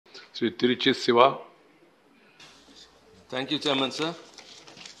Sri Trichy Siva. Thank you, Chairman, sir.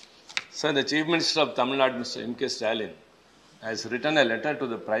 Sir, the Chief Minister of Tamil Nadu, Mr. M.K. Stalin, has written a letter to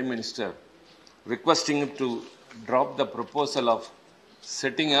the Prime Minister requesting him to drop the proposal of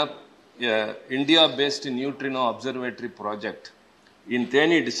setting up a India-based neutrino observatory project in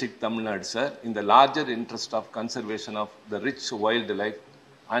Theni district, Tamil Nadu, sir, in the larger interest of conservation of the rich wildlife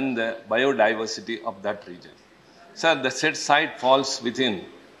and the biodiversity of that region. Sir, the said site falls within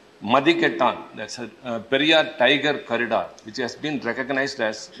Madiketan, that's a Periyar Tiger Corridor, which has been recognized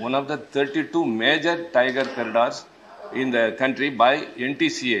as one of the 32 major tiger corridors in the country by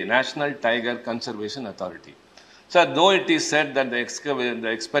NTCA, National Tiger Conservation Authority. Sir, though it is said that the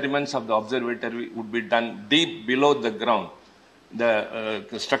experiments of the observatory would be done deep below the ground, the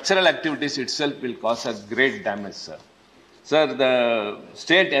structural activities itself will cause a great damage, sir. Sir, the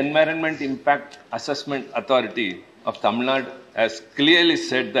State Environment Impact Assessment Authority of Tamil Nadu has clearly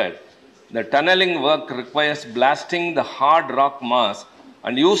said that the tunneling work requires blasting the hard rock mass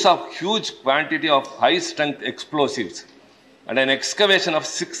and use of huge quantity of high-strength explosives and an excavation of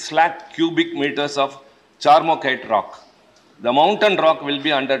 6 lakh cubic meters of charmokite rock. The mountain rock will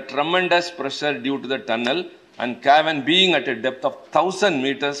be under tremendous pressure due to the tunnel and cavern being at a depth of 1,000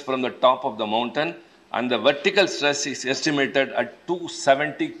 meters from the top of the mountain, and the vertical stress is estimated at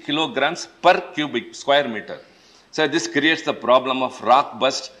 270 kilograms per cubic square meter. So this creates the problem of rock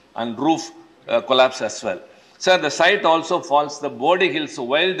burst and roof collapse as well. Sir, the site also falls the Bodhi Hills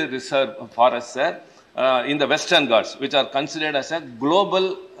Wild Reserve Forest, sir, in the Western Ghats, which are considered as a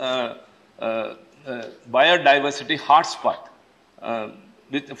global biodiversity hotspot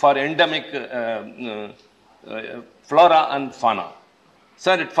for endemic flora and fauna.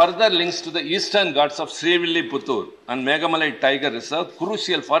 Sir, it further links to the Eastern Ghats of Srivilliputtur and Megamalai Tiger Reserve,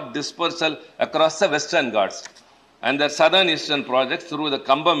 crucial for dispersal across the Western Ghats, and the southern eastern projects through the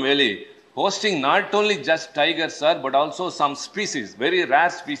Kambam Valley, hosting not only just tigers, sir, but also some species, very rare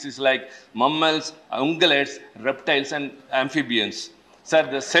species like mammals, ungulates, reptiles, and amphibians. Sir,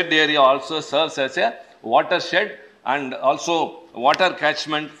 the said area also serves as a watershed and also water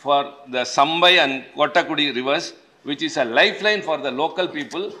catchment for the Sambai and Kottakudi rivers, which is a lifeline for the local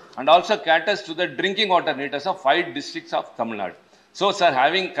people and also caters to the drinking water needs of 5 districts of Tamil Nadu. So, sir,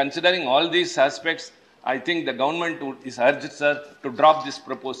 considering all these aspects, I think the government is urged, sir, to drop this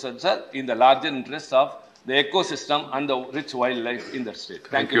proposal, sir, in the larger interest of the ecosystem and the rich wildlife in the state.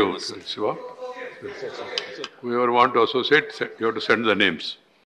 Thank you, Shiva. Whoever want to associate, you have to send the names.